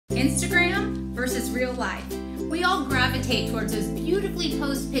Instagram versus real life. We all gravitate towards those beautifully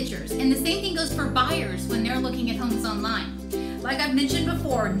posed pictures, and the same thing goes for buyers when they're looking at homes online. Like I've mentioned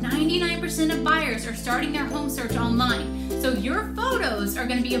before, 99% of buyers are starting their home search online. So your photos are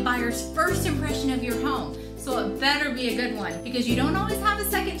going to be a buyer's first impression of your home. So it better be a good one, because you don't always have a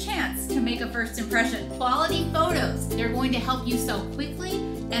second chance to make a first impression. Quality photos, they're going to help you sell quickly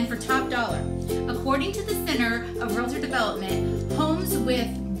and for top dollar. According to the Center of Realtor Development, homes with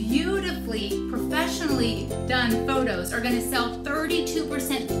beautifully, professionally done photos are going to sell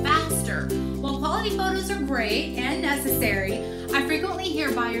 32% faster. While quality photos are great and necessary, I frequently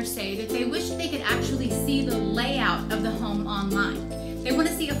hear buyers say that they wish they could actually see the layout of the home online. They want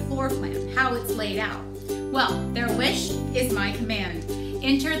to see a floor plan, how it's laid out. Well, their wish is my command.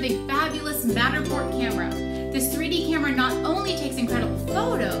 Enter the fabulous Matterport camera. This 3D camera not only takes incredible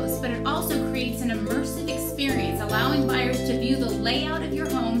photos, but it also creates an immersive experience, allowing buyers to view the layout of your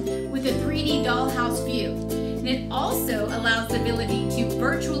home with a 3D dollhouse view. And it also allows the ability to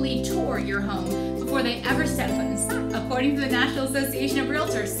virtually tour your home before they ever step foot inside. According to the National Association of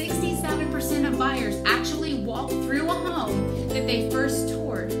Realtors, 67% of buyers actually walk through a home that they first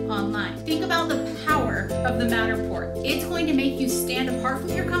toured online. Think about the power of the Matterport. It's going to make you stand apart from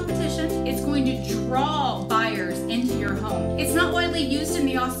your competition. It's going to draw buyers into your home. It's not widely used in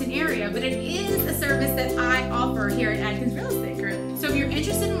the Austin area, but it is a service that I offer here at Adkins Real Estate Group. So if you're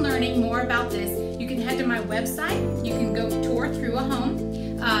interested in learning more about this, you can head to my website. You can go tour through a home.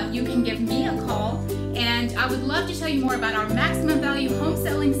 You can give me a call, and I would love to tell you more about our maximum value home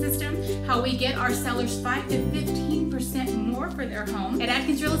selling system, how we get our sellers 5 to 15% more for their home. At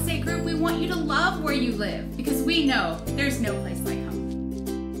Adkins Real Estate Group, we want you to love where you live, because we know there's no place like home.